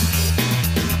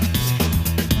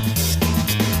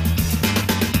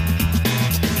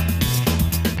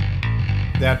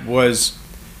that was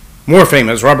more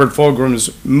famous. Robert Fulghum's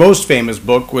most famous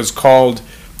book was called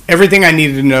Everything I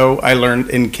Needed to Know I Learned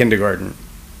in Kindergarten.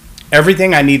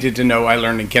 Everything I Needed to Know I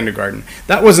Learned in Kindergarten.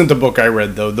 That wasn't the book I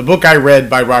read, though. The book I read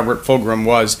by Robert Fulghum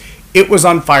was It Was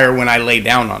on Fire When I Lay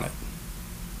Down on It.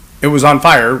 It was on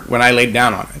fire when I laid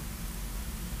down on it.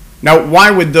 Now,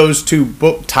 why would those two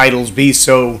book titles be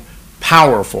so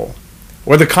powerful?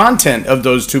 Or the content of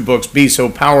those two books be so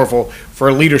powerful for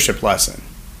a leadership lesson?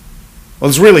 Well,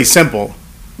 it's really simple.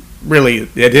 Really,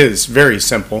 it is very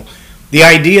simple. The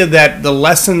idea that the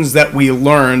lessons that we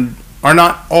learn are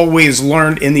not always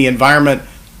learned in the environment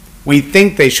we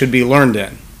think they should be learned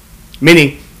in.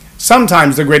 Meaning,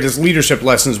 sometimes the greatest leadership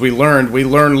lessons we learned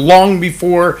long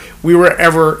before we were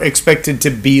ever expected to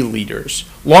be leaders.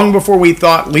 Long before we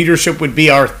thought leadership would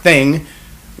be our thing,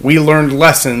 we learned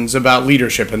lessons about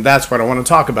leadership, and that's what I want to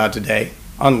talk about today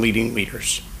on Leading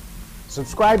Leaders.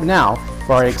 Subscribe now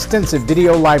for our extensive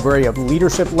video library of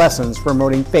leadership lessons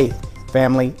promoting faith,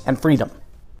 family, and freedom.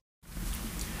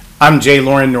 I'm J.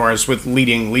 Loren Norris with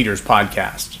Leading Leaders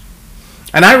Podcast.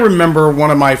 And I remember one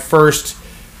of my first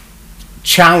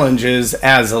challenges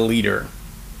as a leader.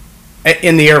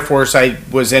 In the Air Force, I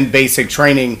was in basic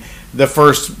training. The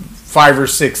first 5 or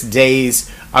 6 days,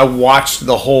 I watched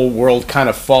the whole world kind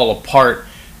of fall apart.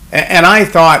 And I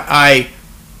thought I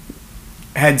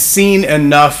had seen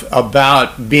enough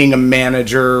about being a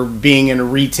manager, being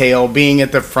in retail, being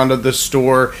at the front of the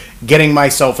store, getting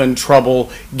myself in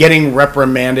trouble, getting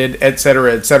reprimanded,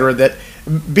 etc., that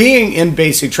being in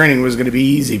basic training was going to be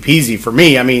easy peasy for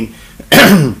me. I mean,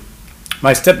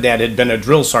 my stepdad had been a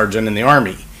drill sergeant in the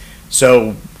Army,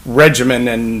 so regimen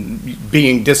and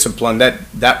being disciplined,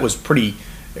 that was pretty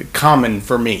common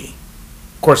for me.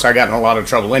 Of course, I got in a lot of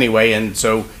trouble anyway, and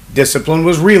so discipline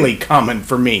was really common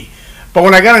for me. But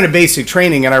when I got into basic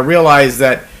training and I realized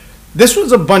that this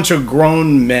was a bunch of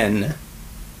grown men,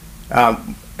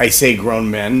 I say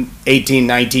grown men, 18,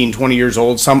 19, 20 years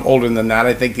old, some older than that.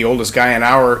 I think the oldest guy in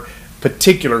our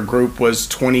particular group was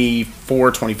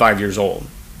 24, 25 years old.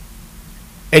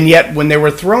 And yet, when they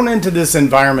were thrown into this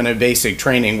environment of basic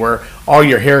training where all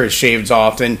your hair is shaved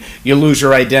off and you lose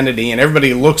your identity and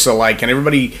everybody looks alike and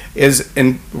everybody is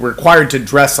required to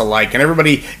dress alike and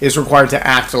everybody is required to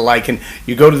act alike and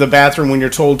you go to the bathroom when you're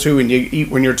told to and you eat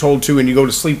when you're told to and you go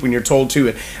to sleep when you're told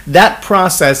to, that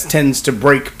process tends to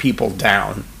break people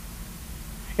down.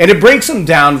 And it breaks them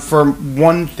down for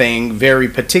one thing very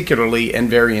particularly and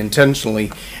very intentionally,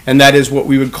 and that is what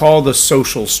we would call the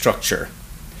social structure.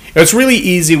 It's really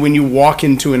easy when you walk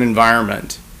into an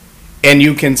environment and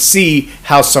you can see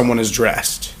how someone is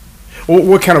dressed.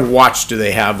 What kind of watch do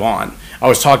they have on? I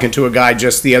was talking to a guy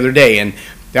just the other day and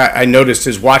I noticed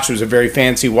his watch was a very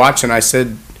fancy watch, and I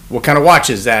said, "What kind of watch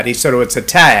is that?" He said, "Oh, it's a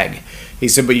Tag." He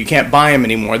said, "But you can't buy them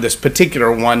anymore. This particular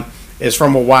one is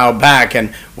from a while back,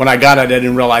 and when I got it, I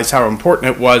didn't realize how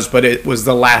important it was, but it was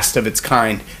the last of its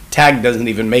kind. Tag doesn't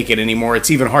even make it anymore. It's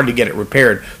even hard to get it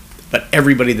repaired. But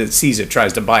everybody that sees it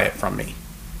tries to buy it from me."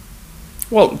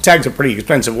 Well, Tag's a pretty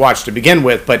expensive watch to begin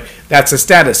with, but that's a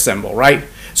status symbol, right?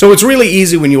 So it's really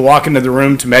easy when you walk into the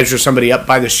room to measure somebody up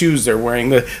by the shoes they're wearing,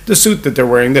 the suit that they're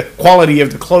wearing, the quality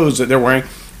of the clothes that they're wearing,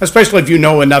 especially if you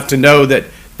know enough to know that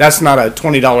that's not a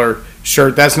 $20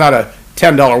 shirt, that's not a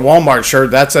 $10 Walmart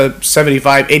shirt, that's a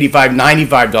 $75, $85,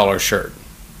 $95 shirt.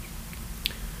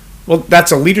 Well,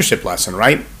 that's a leadership lesson,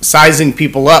 right? Sizing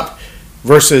people up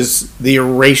versus the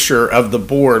erasure of the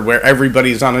board where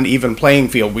everybody's on an even playing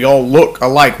field. We all look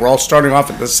alike. We're all starting off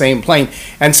at the same plane.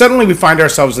 And suddenly we find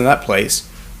ourselves in that place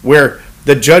where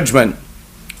the judgment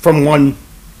from one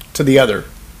to the other.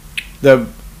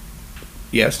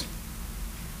 Yes?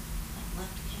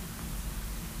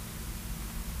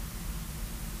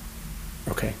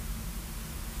 Okay.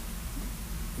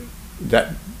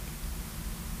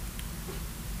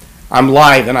 I'm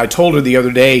live, and I told her the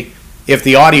other day, if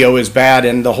the audio is bad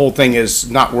and the whole thing is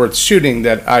not worth shooting,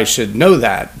 that I should know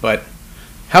that. But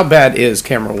how bad is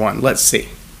camera one? Let's see.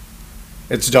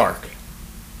 It's dark.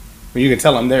 Well, you can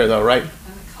tell I'm there though, right? And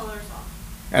the color's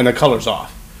off. And the color's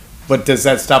off. But does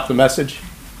that stop the message?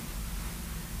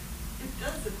 It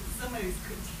does if somebody's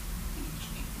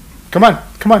critiquing.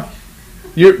 Come on.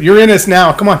 You're in this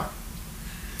now. Come on.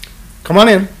 Come on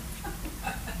in.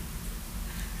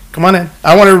 Come on in.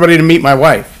 I want everybody to meet my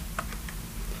wife.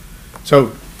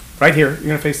 So, right here, you're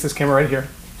going to face this camera right here.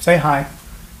 Say hi.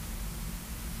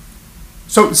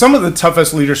 So, some of the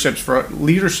toughest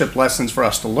leadership lessons for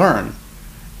us to learn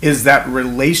is that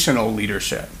relational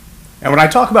leadership. And when I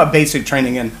talk about basic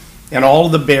training and all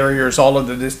of the barriers, all of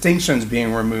the distinctions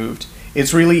being removed,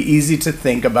 it's really easy to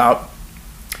think about,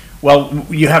 well,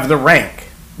 you have the rank.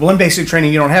 Well, in basic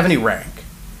training, you don't have any rank.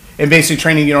 In basic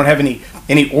training, you don't have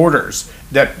any orders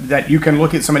that you can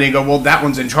look at somebody and go, well, that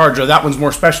one's in charge, or that one's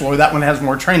more special, or that one has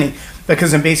more training.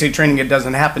 Because in basic training, it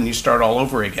doesn't happen. You start all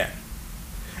over again.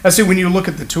 Now, see, when you look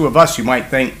at the two of us, you might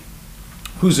think,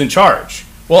 who's in charge?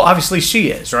 Well, obviously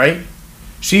she is, right?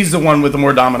 She's the one with the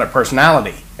more dominant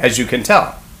personality, as you can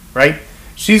tell, right?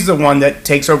 She's the one that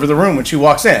takes over the room when she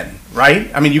walks in,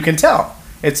 right? I mean, you can tell.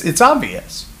 It's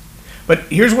obvious. But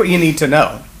here's what you need to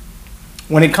know.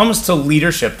 When it comes to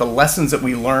leadership, the lessons that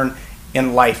we learn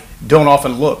in life don't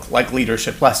often look like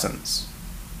leadership lessons.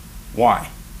 Why?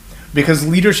 Because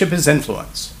leadership is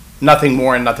influence, nothing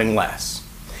more and nothing less.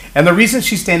 And the reason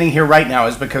she's standing here right now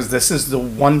is because this is the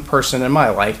one person in my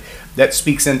life that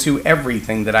speaks into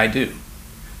everything that I do.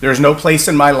 There's no place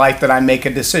in my life that I make a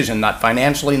decision, not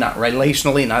financially, not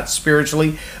relationally, not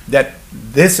spiritually, that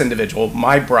this individual,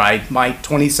 my bride, my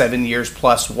 27 years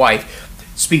plus wife,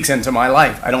 speaks into my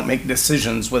life. I don't make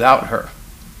decisions without her.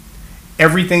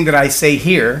 Everything that I say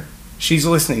here, she's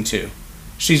listening to.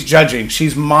 She's judging.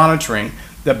 She's monitoring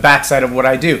the backside of what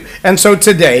I do. And so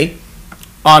today,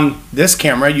 on this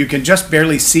camera, you can just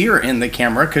barely see her in the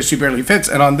camera because she barely fits.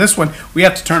 And on this one, we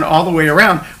have to turn all the way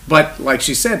around. But like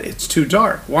she said, it's too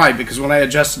dark. Why? Because when I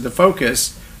adjusted the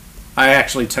focus, I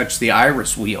actually touched the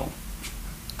iris wheel.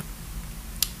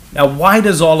 Now, why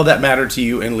does all of that matter to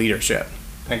you in leadership?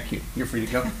 Thank you. You're free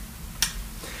to go.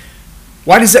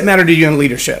 Why does that matter to you in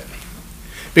leadership?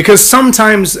 Because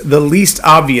sometimes the least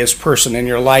obvious person in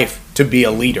your life to be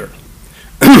a leader,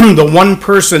 the one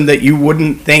person that you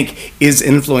wouldn't think is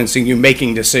influencing you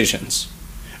making decisions.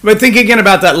 But think again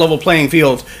about that level playing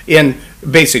field in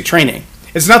basic training.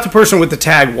 It's not the person with the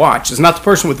tag watch. It's not the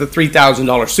person with the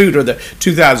 $3,000 suit or the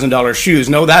 $2,000 shoes.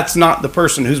 No, that's not the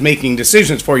person who's making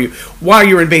decisions for you. While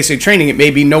you're in basic training, it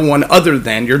may be no one other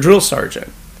than your drill sergeant.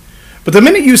 But the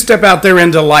minute you step out there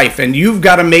into life and you've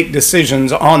got to make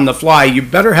decisions on the fly, you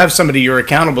better have somebody you're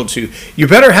accountable to. You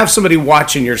better have somebody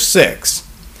watching your six.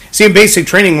 See, in basic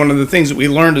training, one of the things that we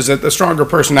learned is that the stronger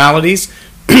personalities,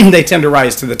 they tend to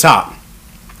rise to the top.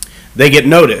 They get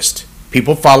noticed.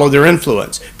 People follow their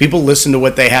influence. People listen to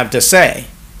what they have to say.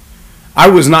 I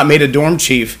was not made a dorm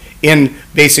chief in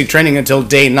basic training until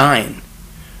day 9.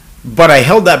 But I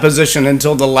held that position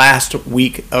until the last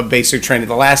week of basic training,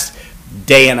 the last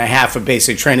day and a half of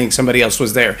basic training. Somebody else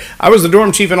was there. I was the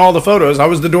dorm chief in all the photos. I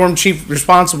was the dorm chief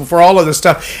responsible for all of this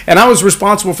stuff. And I was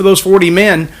responsible for those 40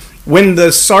 men when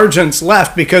the sergeants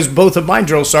left, because both of my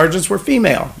drill sergeants were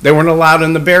female. They weren't allowed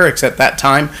in the barracks at that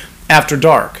time after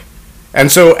dark. And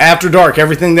so after dark,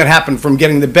 everything that happened from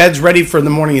getting the beds ready for the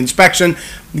morning inspection,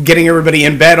 getting everybody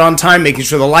in bed on time, making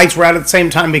sure the lights were out at the same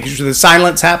time, making sure the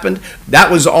silence happened,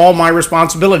 that was all my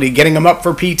responsibility. Getting them up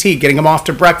for PT, getting them off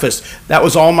to breakfast, that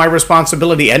was all my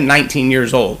responsibility at 19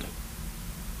 years old.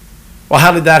 Well,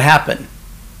 how did that happen?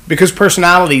 Because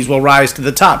personalities will rise to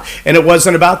the top. And it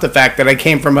wasn't about the fact that I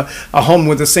came from a home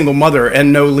with a single mother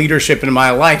and no leadership in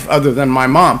my life other than my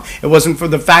mom. It wasn't for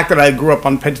the fact that I grew up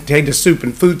on potato soup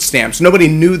and food stamps. Nobody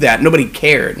knew that. Nobody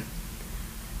cared.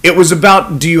 It was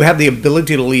about, do you have the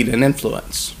ability to lead and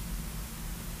influence?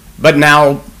 But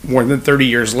now, more than 30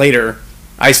 years later,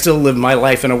 I still live my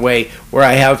life in a way where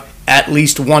I have at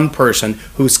least one person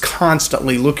who's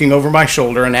constantly looking over my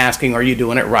shoulder and asking, are you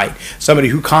doing it right? Somebody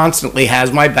who constantly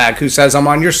has my back, who says, I'm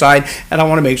on your side, and I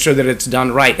want to make sure that it's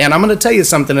done right. And I'm going to tell you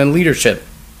something in leadership.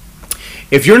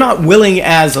 If you're not willing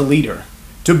as a leader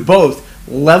to both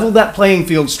level that playing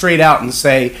field straight out and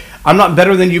say, I'm not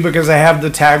better than you because I have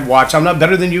the tag watch. I'm not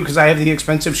better than you because I have the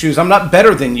expensive shoes. I'm not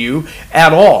better than you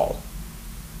at all.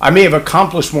 I may have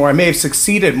accomplished more. I may have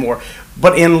succeeded more.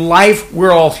 But in life,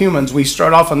 we're all humans. We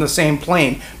start off on the same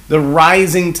plane. The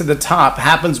rising to the top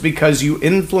happens because you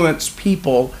influence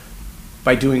people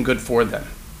by doing good for them.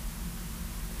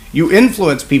 You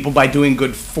influence people by doing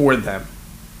good for them.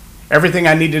 Everything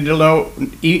I needed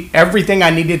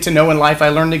to know in life, I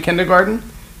learned in kindergarten.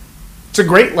 It's a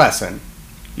great lesson.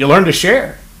 You learn to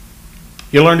share.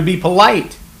 You learn to be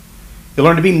polite. You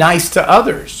learn to be nice to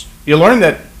others. You learn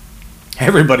that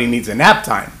everybody needs a nap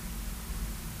time.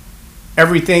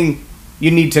 Everything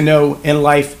you need to know in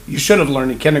life, you should have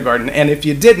learned in kindergarten. And if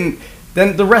you didn't,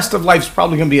 then the rest of life's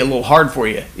probably going to be a little hard for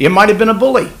you. You might have been a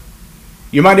bully.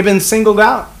 You might have been singled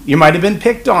out. You might have been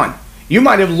picked on. You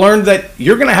might have learned that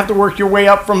you're going to have to work your way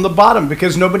up from the bottom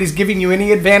because nobody's giving you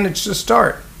any advantage to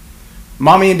start.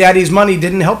 Mommy and daddy's money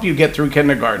didn't help you get through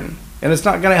kindergarten, and it's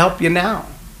not going to help you now.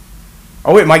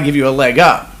 Oh, it might give you a leg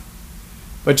up.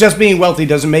 But just being wealthy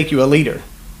doesn't make you a leader.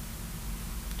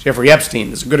 Jeffrey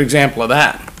Epstein is a good example of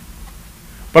that.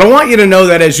 But I want you to know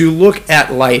that as you look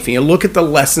at life and you look at the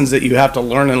lessons that you have to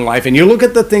learn in life and you look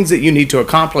at the things that you need to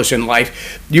accomplish in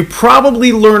life, you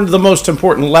probably learned the most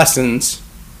important lessons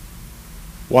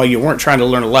while you weren't trying to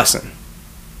learn a lesson.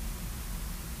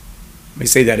 Let me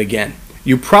say that again.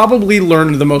 You probably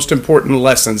learned the most important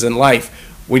lessons in life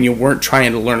when you weren't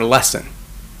trying to learn a lesson.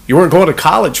 You weren't going to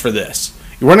college for this.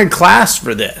 You weren't in class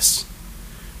for this.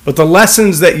 But the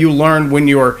lessons that you learned when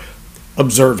you're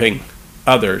observing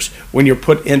others, when you're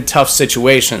put in tough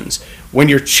situations, when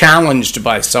you're challenged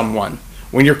by someone,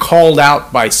 when you're called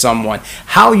out by someone,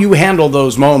 how you handle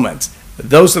those moments,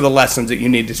 those are the lessons that you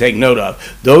need to take note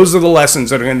of. Those are the lessons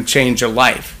that are going to change your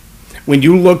life. When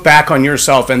you look back on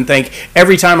yourself and think,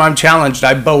 every time I'm challenged,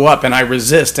 I bow up and I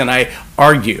resist and I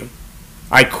argue.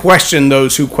 I question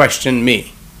those who question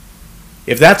me.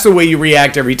 If that's the way you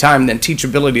react every time, then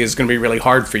teachability is going to be really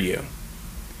hard for you.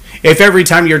 If every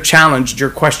time you're challenged, you're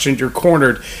questioned, you're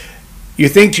cornered, you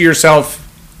think to yourself,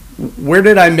 where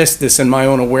did I miss this in my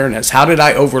own awareness? How did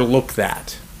I overlook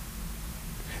that?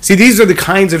 See, these are the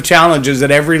kinds of challenges that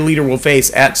every leader will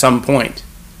face at some point.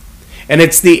 And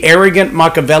it's the arrogant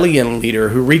Machiavellian leader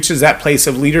who reaches that place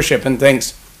of leadership and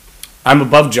thinks, I'm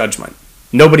above judgment.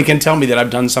 Nobody can tell me that I've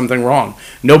done something wrong.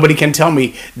 Nobody can tell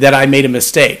me that I made a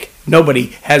mistake. Nobody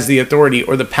has the authority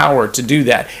or the power to do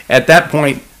that. At that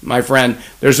point, my friend,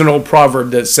 there's an old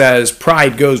proverb that says,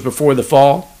 pride goes before the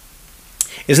fall.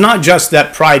 It's not just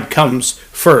that pride comes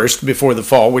first before the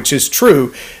fall, which is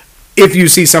true. If you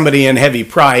see somebody in heavy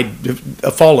pride,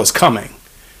 a fall is coming.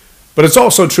 But it's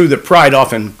also true that pride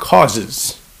often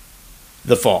causes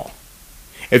the fall.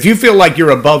 If you feel like you're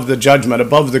above the judgment,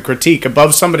 above the critique,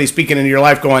 above somebody speaking into your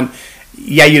life going,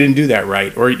 yeah, you didn't do that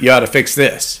right, or you ought to fix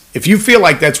this. If you feel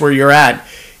like that's where you're at,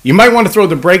 you might want to throw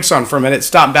the brakes on for a minute,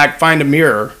 stop back, find a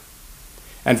mirror,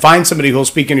 and find somebody who'll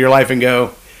speak into your life and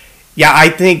go, yeah, I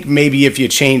think maybe if you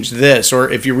changed this, or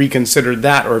if you reconsidered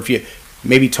that, or if you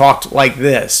maybe talked like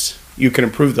this, you can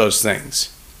improve those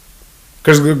things.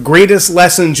 Because the greatest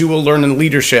lessons you will learn in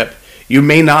leadership, you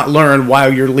may not learn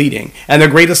while you're leading. And the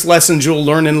greatest lessons you'll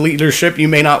learn in leadership, you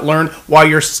may not learn while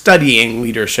you're studying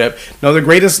leadership. No, the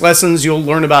greatest lessons you'll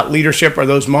learn about leadership are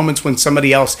those moments when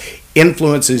somebody else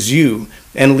influences you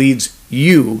and leads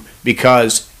you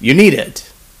because you need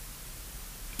it.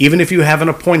 Even if you haven't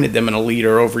appointed them as a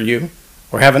leader over you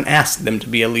or haven't asked them to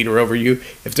be a leader over you,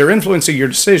 if they're influencing your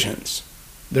decisions,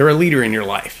 they're a leader in your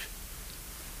life.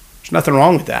 There's nothing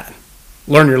wrong with that.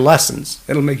 Learn your lessons.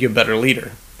 It'll make you a better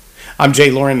leader. I'm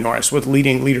J. Loren Norris with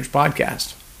Leading Leaders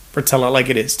Podcast for Tell It Like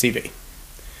It Is TV.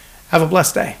 Have a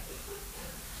blessed day.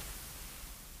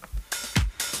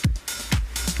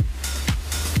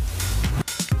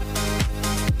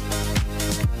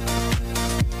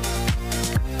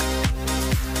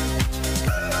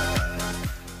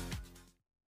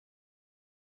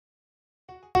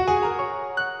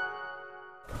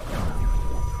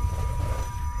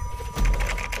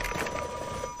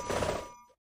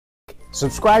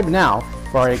 Subscribe now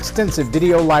for our extensive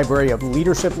video library of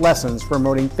leadership lessons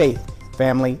promoting faith,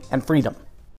 family, and freedom.